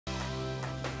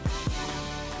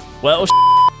Well,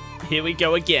 here we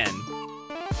go again.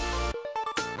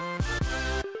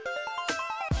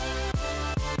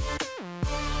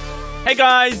 Hey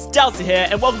guys, DOWSEY here,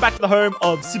 and welcome back to the home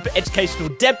of super educational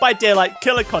Dead by Daylight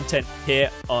killer content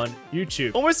here on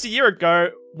YouTube. Almost a year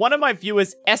ago, one of my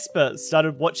viewers, Esper,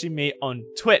 started watching me on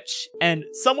Twitch, and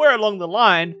somewhere along the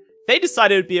line, they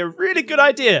decided it would be a really good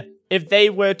idea if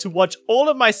they were to watch all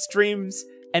of my streams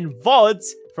and VODs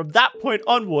from that point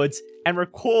onwards and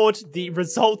record the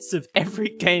results of every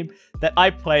game that I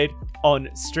played on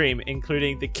stream,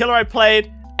 including the killer I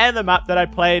played and the map that I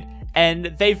played. And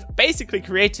they've basically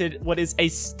created what is a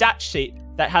stat sheet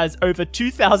that has over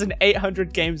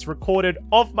 2,800 games recorded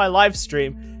of my live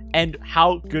stream and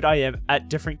how good I am at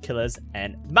different killers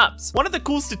and maps. One of the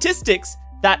cool statistics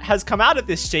that has come out of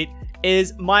this sheet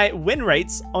is my win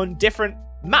rates on different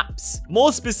maps.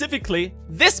 More specifically,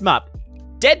 this map,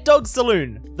 Dawg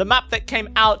Saloon, the map that came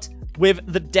out with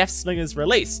the Deathslinger's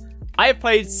release. I have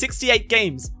played 68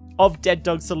 games of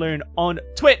Dawg Saloon on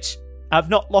Twitch. I've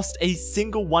not lost a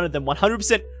single one of them,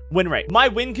 100% win rate. My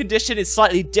win condition is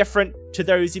slightly different to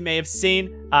those you may have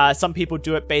seen. Some people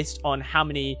do it based on how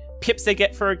many pips they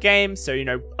get for a game. So, you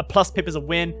know, a plus pip is a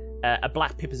win, a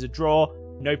black pip is a draw,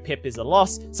 no pip is a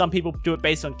loss. Some people do it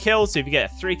based on kills. So if you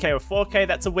get a 3K or 4K,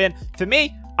 that's a win. For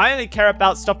me, I only care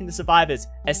about stopping the survivors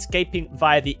escaping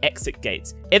via the exit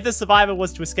gates. If the survivor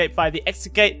was to escape via the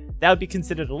exit gate, that would be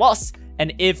considered a loss.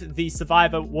 And if the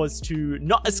survivor was to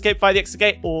not escape via the exit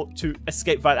gate or to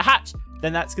escape via the hatch,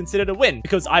 then that's considered a win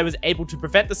because I was able to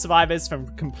prevent the survivors from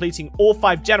completing all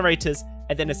 5 generators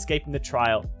and then escaping the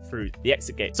trial through the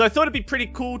exit gate. So I thought it'd be pretty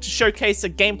cool to showcase a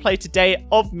gameplay today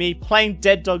of me playing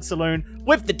Dawg Saloon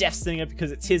with the Deathslinger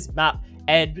because it's his map,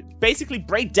 and basically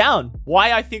break down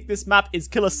why I think this map is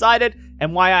killer-sided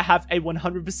and why I have a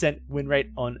 100% win rate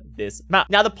on this map.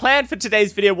 Now, the plan for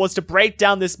today's video was to break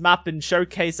down this map and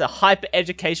showcase a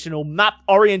hyper-educational,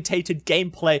 map-orientated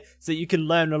gameplay so that you can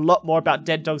learn a lot more about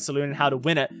Dawg Saloon and how to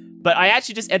win it. But I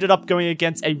actually just ended up going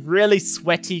against a really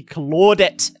sweaty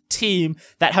Claudette team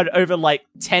that had over like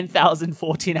 10,000,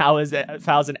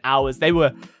 14,000 hours. They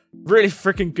were really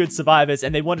freaking good survivors,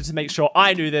 and they wanted to make sure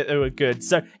I knew that they were good.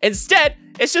 So instead,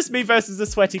 it's just me versus the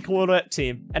sweaty Claudette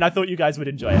team, and I thought you guys would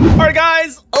enjoy it. Alright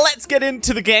guys, let's get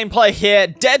into the gameplay here.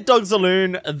 Dawg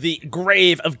Saloon, the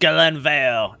Grave of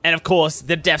Glenvale, and of course,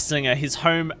 the Deathslinger, his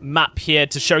home map here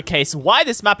to showcase why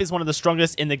this map is one of the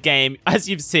strongest in the game. As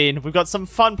you've seen, we've got some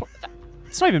fun...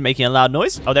 It's not even making a loud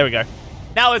noise. Oh, there we go.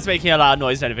 Now it's making a loud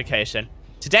noise notification.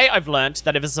 Today, I've learned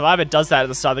that if a survivor does that at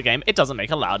the start of the game, it doesn't make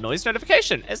a loud noise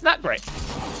notification. Isn't that great?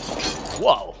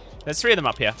 Whoa. There's 3 of them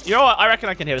up here. You know what? I reckon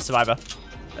I can hit a survivor.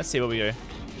 Let's see what we do.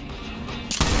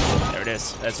 There it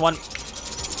is. There's one.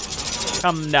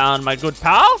 Come down, my good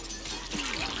pal.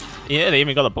 Yeah, they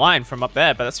even got the blind from up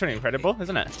there, but that's pretty incredible,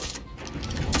 isn't it?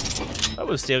 Oh,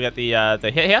 we'll still get the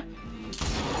hit here.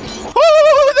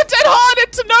 Oh, the dead hard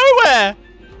into nowhere!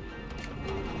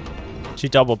 She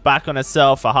doubled back on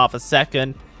herself for half a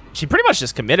second. She pretty much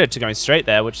just committed to going straight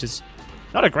there, which is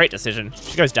not a great decision.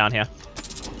 She goes down here.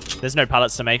 There's no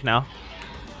pallets to make now.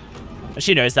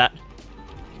 She knows that.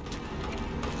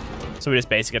 So we just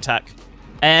basic attack.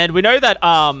 And we know that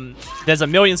there's a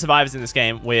million survivors in this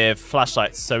game with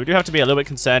flashlights. So we do have to be a little bit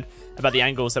concerned about the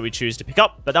angles that we choose to pick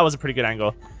up. But that was a pretty good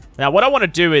angle. Now what I want to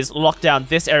do is lock down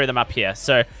this area of the map here.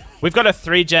 So we've got a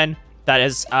 3-gen that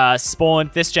is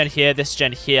spawned. This gen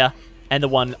here, and the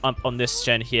one up on this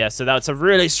gen here. So that's a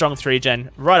really strong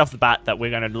 3-gen right off the bat that we're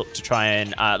going to look to try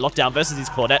and lock down versus these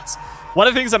Claudettes. One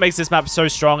of the things that makes this map so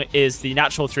strong is the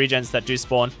natural 3-gens that do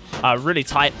spawn are really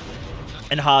tight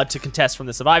and hard to contest from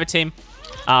the survivor team.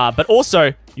 But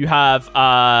also, you have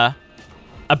a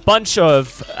bunch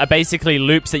of basically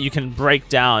loops that you can break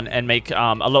down and make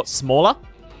a lot smaller,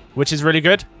 which is really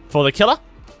good for the killer.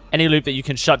 Any loop that you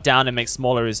can shut down and make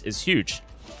smaller is huge.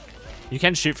 You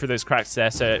can shoot through those cracks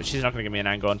there, so she's not going to give me an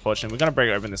angle, unfortunately. We're going to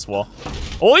break open this wall.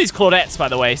 All these Claudettes, by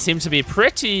the way, seem to be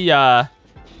pretty, you know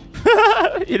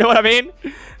what I mean?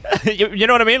 you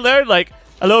know what I mean, though? Like,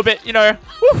 a little bit, you know,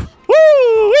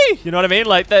 woo-wee! You know what I mean?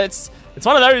 Like, it's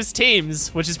one of those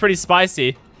teams, which is pretty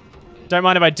spicy. Don't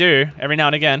mind if I do, every now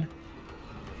and again.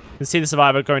 You can see the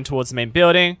survivor going towards the main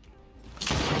building.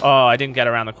 Oh, I didn't get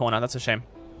around the corner. That's a shame.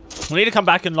 We need to come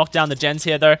back and lock down the gens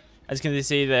here, though. As you can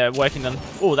see, they're working them.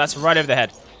 Oh, that's right over the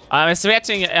head. I'm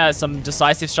expecting some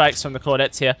decisive strikes from the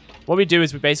Claudettes here. What we do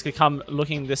is we basically come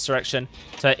looking this direction.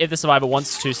 So if the survivor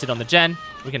wants to sit on the gen,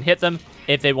 we can hit them.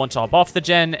 If they want to hop off the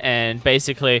gen and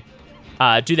basically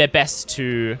do their best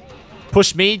to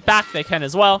push me back, they can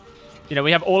as well. You know,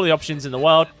 we have all the options in the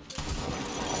world.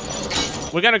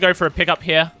 We're going to go for a pickup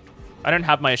here. I don't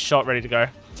have my shot ready to go.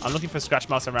 I'm looking for scratch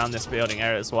marks around this building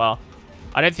area as well.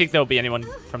 I don't think there'll be anyone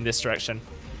from this direction.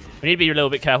 We need to be a little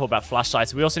bit careful about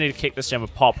flashlights. We also need to kick this gen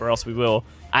with pop, or else we will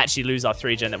actually lose our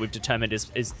 3 gen that we've determined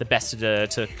is the best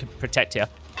to protect here.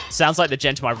 Sounds like the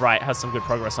gen to my right has some good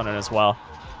progress on it as well.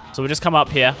 So we'll just come up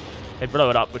here. They blow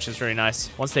it up, which is really nice.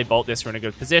 Once they bolt this, we're in a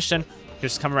good position.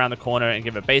 Just come around the corner and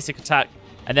give a basic attack.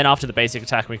 And then after the basic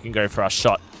attack, we can go for our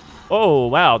shot. Oh,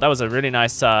 wow. That was a really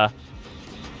nice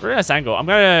angle. I'm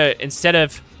going to, instead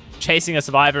of chasing a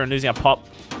survivor and losing a pop,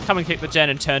 come and kick the gen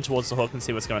and turn towards the hook and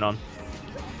see what's going on.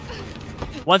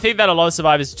 One thing that a lot of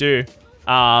survivors do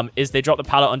is they drop the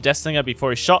pallet on Deathslinger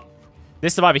before he's shot.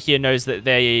 This survivor here knows that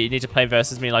they need to play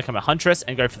versus me like I'm a huntress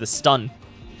and go for the stun,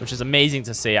 which is amazing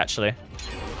to see, actually.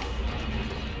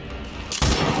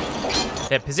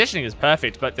 Their positioning is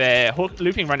perfect, but they're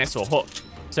looping right next to a hook.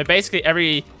 So basically,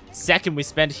 every second we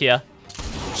spend here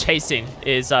chasing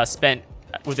is spent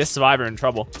with this survivor in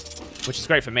trouble, which is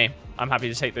great for me. I'm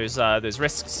happy to take those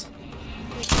risks.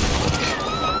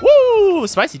 Woo!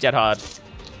 Spicy dead hard.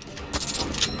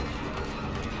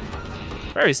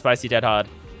 Very spicy dead hard.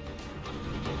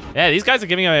 Yeah, these guys are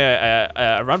giving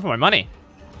a run for my money.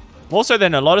 More so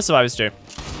than a lot of survivors do.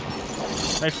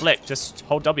 No flick, just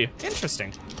hold W.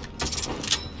 Interesting.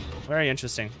 Very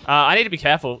interesting. I need to be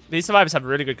careful. These survivors have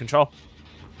really good control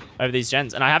over these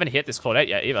gens, and I haven't hit this Claudette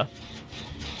yet either.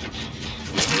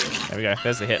 There we go.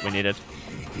 There's the hit we needed.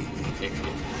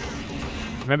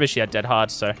 Remember, she had dead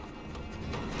hard, so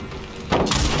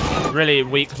really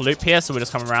weak loop here, so we'll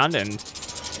just come around and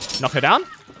knock her down.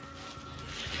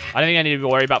 I don't think I need to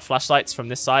worry about flashlights from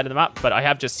this side of the map, but I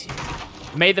have just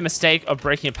made the mistake of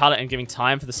breaking a pallet and giving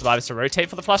time for the survivors to rotate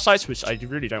for the flashlights, which I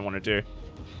really don't want to do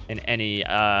in any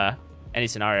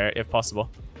scenario, if possible.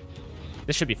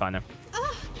 This should be fine, though.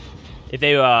 If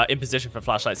they are in position for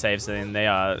flashlight saves, then they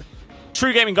are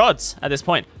true gaming gods at this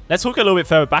point. Let's hook a little bit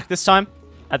further back this time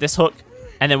at this hook,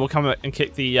 and then we'll come and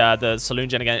kick the saloon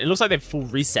gen again. It looks like they've full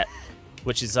reset,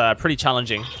 which is pretty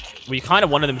challenging. We kind of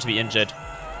wanted them to be injured,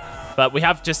 but we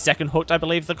have just second hooked, I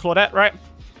believe, the Claudette, right?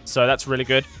 So that's really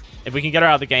good. If we can get her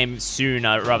out of the game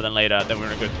sooner rather than later, then we're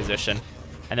in a good position.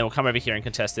 And then we'll come over here and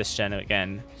contest this gen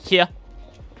again here.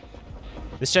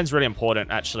 This gen's really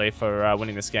important, actually, for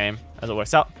winning this game, as it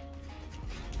works out.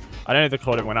 I don't know if the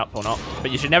Claudette went up or not,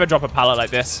 but you should never drop a pallet like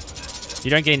this.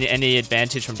 You don't gain any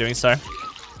advantage from doing so.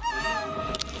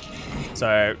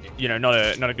 So, you know, not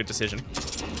a good decision.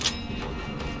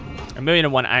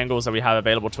 1,000,001 angles that we have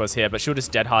available to us here, but she'll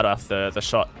just dead hard off the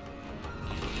shot.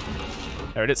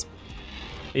 There it is.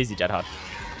 Easy dead hard.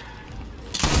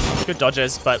 Good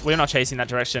dodges, but we're not chasing that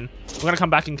direction. We're going to come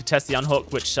back and contest the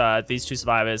unhook, which these 2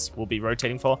 survivors will be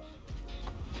rotating for.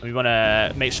 And we want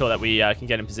to make sure that we can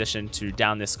get in position to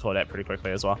down this Claudette pretty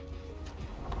quickly as well.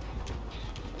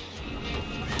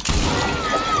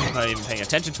 Not even paying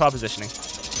attention to our positioning.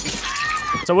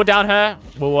 So we'll down her.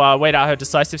 We'll wait out her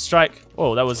decisive strike.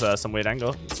 Whoa, that was some weird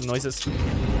angle. Some noises.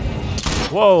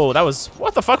 Whoa, that was...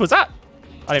 What the fuck was that?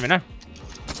 I don't even know.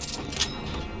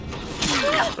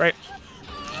 Great.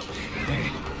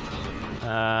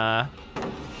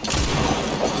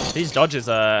 These dodges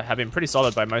have been pretty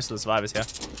solid by most of the survivors here.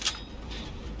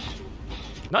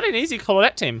 Not an easy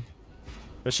Claudette team,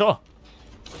 for sure.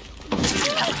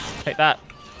 Take that.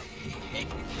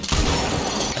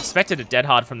 Expected a dead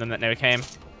hard from them that never came.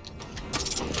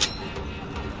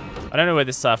 I don't know where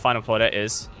this final Claudette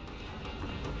is,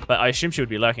 but I assume she would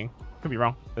be lurking. Could be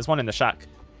wrong. There's one in the shack.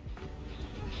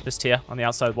 Just here on the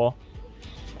outside wall.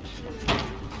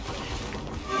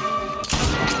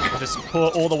 I'll just pull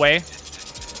it all the way.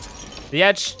 The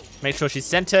edge. Make sure she's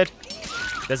centered.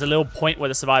 There's a little point where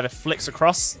the survivor flicks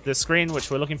across the screen,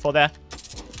 which we're looking for there.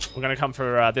 We're going to come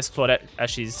for this Claudette as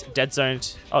she's dead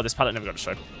zoned. Oh, this pallet never got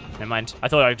destroyed. Never mind. I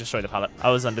thought I could destroy the pallet. I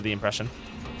was under the impression.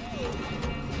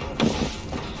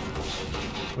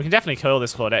 We can definitely kill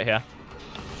this Claudette here.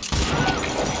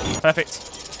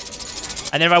 Perfect.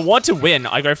 And then if I want to win,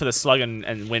 I go for the slug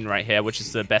and win right here, which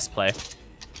is the best play.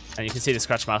 And you can see the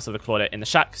scratch marks of the Claudette in the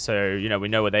shack, so, you know, we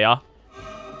know where they are.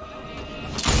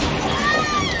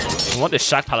 We want this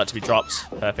shack pallet to be dropped.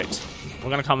 Perfect. We're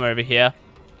going to come over here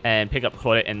and pick up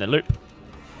Claudette in the loop.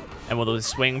 And we'll do the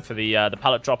swing for the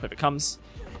pallet drop if it comes.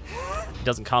 It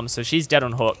doesn't come, so she's dead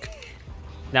on hook.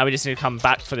 Now we just need to come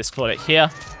back for this Claudette here.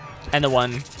 And the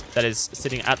one that is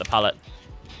sitting at the pallet.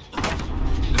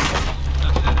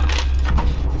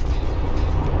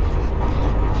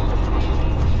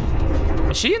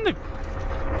 Is she in the...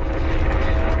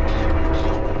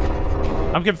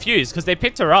 I'm confused because they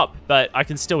picked her up, but I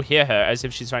can still hear her as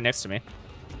if she's right next to me.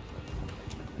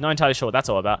 Not entirely sure what that's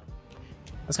all about.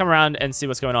 Let's come around and see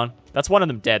what's going on. That's one of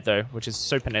them dead, though, which is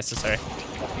super necessary.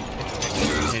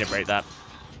 Need to break that.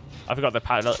 I forgot the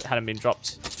pallet hadn't been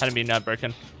dropped, hadn't been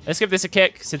broken. Let's give this a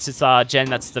kick, since it's our gen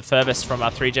that's the furthest from our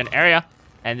 3 gen area.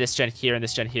 And this gen here and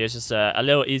this gen here is just a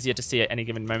little easier to see at any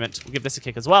given moment. We'll give this a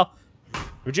kick as well.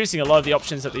 Reducing a lot of the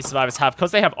options that these survivors have.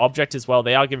 Because they have object as well,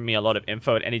 they are giving me a lot of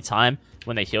info at any time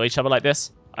when they heal each other like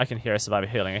this. I can hear a survivor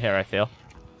healing here, I feel.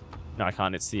 No, I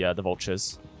can't. It's the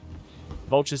vultures.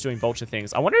 Vultures doing vulture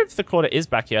things. I wonder if the quarter is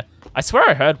back here. I swear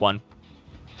I heard one.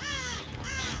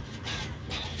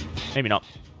 Maybe not.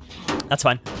 That's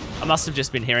fine. I must have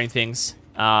just been hearing things.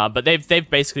 But they've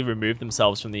basically removed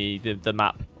themselves from the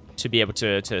map to be able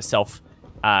to self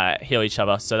heal each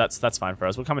other. So that's fine for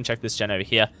us. We'll come and check this gen over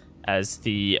here as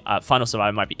the final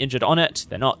survivor might be injured on it.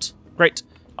 They're not. Great.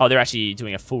 Oh, they're actually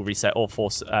doing a full reset. All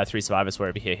 3 survivors were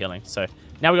over here healing. So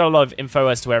now we got a lot of info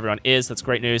as to where everyone is. That's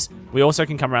great news. We also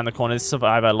can come around the corner. This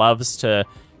survivor loves to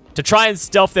try and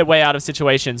stealth their way out of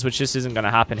situations, which just isn't going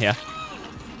to happen here.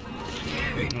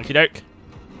 Okie doke.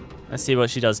 Let's see what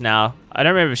she does now. I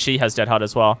don't remember if she has dead hard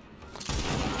as well.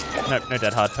 Nope, no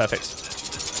dead hard.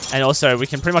 Perfect. And also, we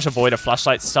can pretty much avoid a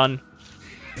flashlight stun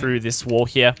through this wall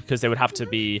here, because they would have to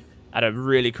be at a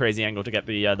really crazy angle to get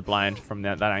the blind from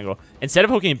that angle. Instead of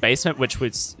hooking in basement, which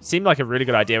would seem like a really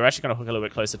good idea, we're actually going to hook a little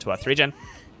bit closer to our 3 gen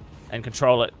and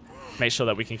control it. Make sure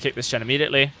that we can kick this gen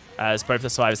immediately, as both the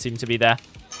survivors seem to be there.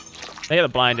 They get the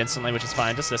blind instantly, which is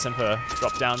fine. Just listen for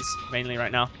drop downs mainly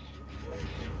right now.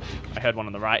 I heard one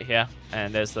on the right here,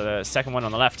 and there's the second one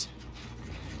on the left.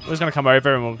 We're just going to come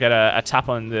over and we'll get a tap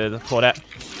on the Claudette.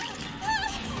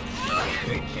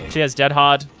 She has dead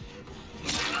hard.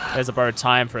 There's a borrowed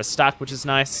time for a stack, which is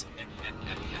nice.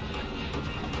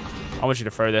 I want you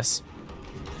to throw this.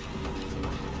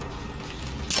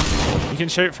 You can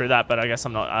shoot through that, but I guess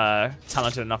I'm not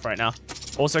talented enough right now.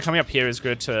 Also, coming up here is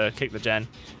good to kick the gen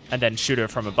and then shoot her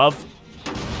from above.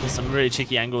 There's some really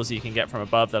cheeky angles you can get from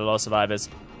above that a lot of survivors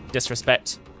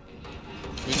disrespect.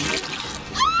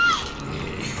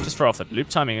 Just throw off the loop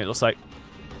timing, it looks like.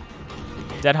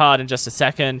 Dead hard in just a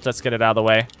second. Let's get it out of the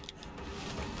way.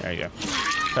 There you go.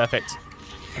 Perfect.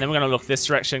 And then we're going to look this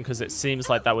direction, because it seems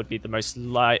like that would be the most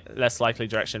less likely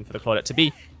direction for the Claudette to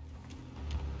be.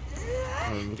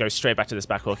 And we'll go straight back to this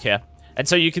back hook here. And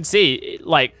so you can see,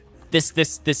 like,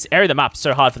 this area of the map is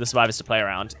so hard for the survivors to play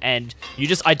around. And you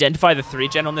just identify the 3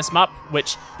 gen on this map,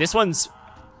 which this one's...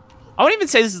 I wouldn't even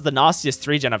say this is the nastiest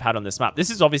 3 gen I've had on this map. This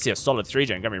is obviously a solid 3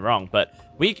 gen, don't get me wrong, but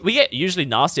we get usually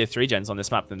nastier 3 gens on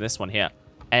this map than this one here.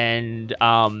 And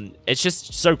it's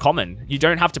just so common. You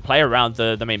don't have to play around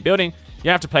the main building. You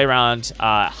don't have to play around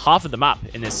half of the map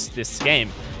in this game.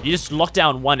 You just lock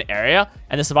down one area,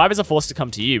 and the survivors are forced to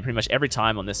come to you pretty much every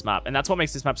time on this map. And that's what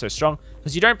makes this map so strong,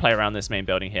 because you don't play around this main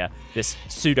building here, this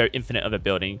pseudo-infinite of a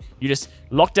building. You just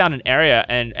lock down an area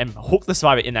and hook the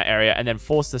survivor in that area, and then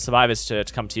force the survivors to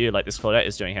come to you like this Claudette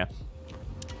is doing here.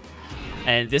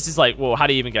 And this is like, well, how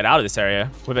do you even get out of this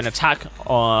area? With an attack,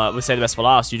 we'll say the best for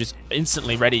last, you just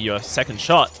instantly ready your second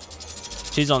shot.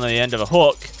 She's on the end of a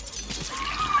hook.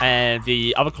 And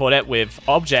the other Claudette with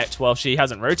object, well, she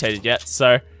hasn't rotated yet,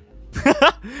 so...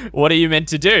 what are you meant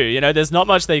to do? You know, there's not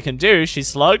much they can do. She's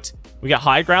slugged. We get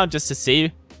high ground just to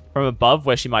see from above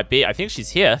where she might be. I think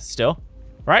she's here still,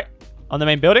 right? On the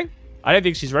main building? I don't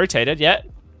think she's rotated yet.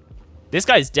 This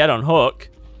guy's dead on hook.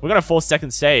 We're going to force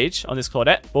second stage on this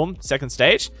Claudette. Boom, second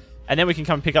stage. And then we can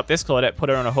come pick up this Claudette, put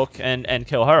her on a hook, and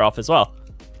kill her off as well.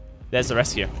 There's the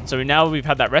rescue. So now we've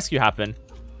had that rescue happen.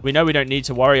 We know we don't need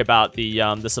to worry about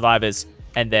the survivors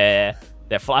and their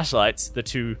flashlights. The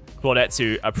 2 Claudettes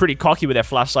who are pretty cocky with their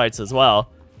flashlights as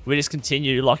well. We just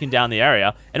continue locking down the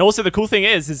area. And also the cool thing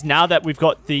is now that we've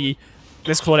got this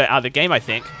Claudette out of the game, I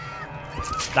think,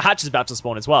 the hatch is about to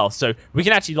spawn as well. So we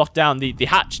can actually lock down the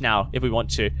hatch now if we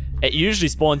want to. It usually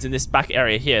spawns in this back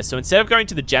area here. So instead of going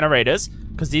to the generators,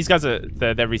 because these guys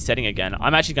they're resetting again,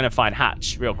 I'm actually going to find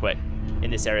hatch real quick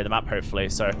in this area of the map, hopefully.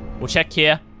 So we'll check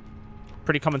here.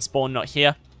 Pretty common spawn, not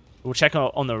here. We'll check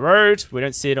on the road. We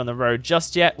don't see it on the road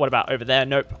just yet. What about over there?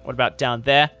 Nope. What about down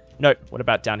there? Nope. What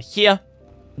about down here?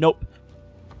 Nope.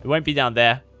 It won't be down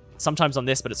there. Sometimes on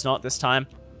this, but it's not this time.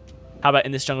 How about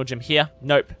in this jungle gym here?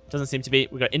 Nope. Doesn't seem to be.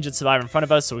 We've got injured survivor in front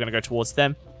of us, so we're going to go towards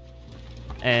them.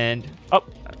 And, oh,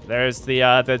 there's the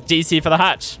DC for the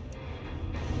hatch.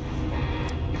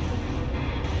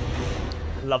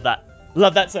 Love that.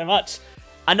 Love that so much.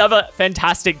 Another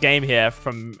fantastic game here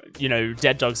from, you know,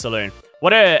 Dead Dawg Saloon.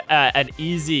 What an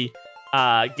easy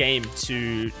game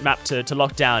to map to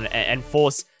lock down and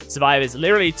force survivors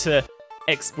literally to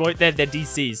exploit their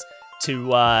DCs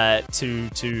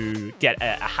to get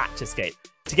a hatch escape.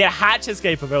 to get a hatch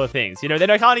escape of all things. You know,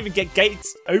 they can't even get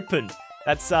gates opened.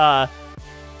 That's,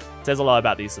 says a lot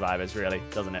about these survivors, really,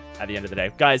 doesn't it, at the end of the day.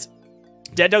 Guys,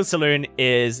 Dawg Saloon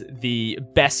is the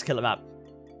best killer map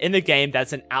in the game.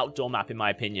 That's an outdoor map, in my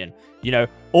opinion. You know,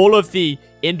 all of the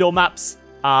indoor maps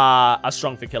are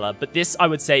strong for killer, but this, I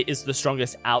would say, is the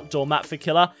strongest outdoor map for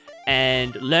killer,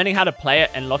 and learning how to play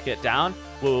it and lock it down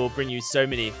will bring you so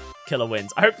many killer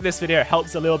wins. I hope this video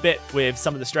helps a little bit with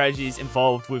some of the strategies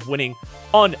involved with winning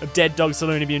on Dawg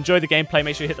Saloon. If you enjoy the gameplay,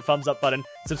 make sure you hit the thumbs up button,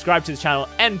 subscribe to the channel,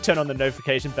 and turn on the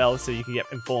notification bell so you can get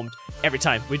informed every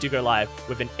time we do go live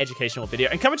with an educational video.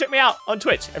 And come and check me out on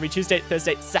Twitch every Tuesday,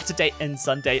 Thursday, Saturday, and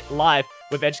Sunday live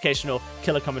with educational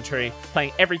killer commentary,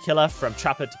 playing every killer from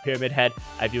Trapper to Pyramid Head.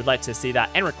 If you would like to see that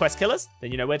and request killers,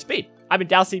 then you know where to be. I've been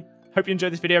DOWSEY. Hope you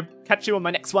enjoyed this video. Catch you on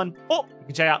my next one, or you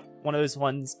can check out one of those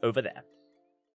ones over there.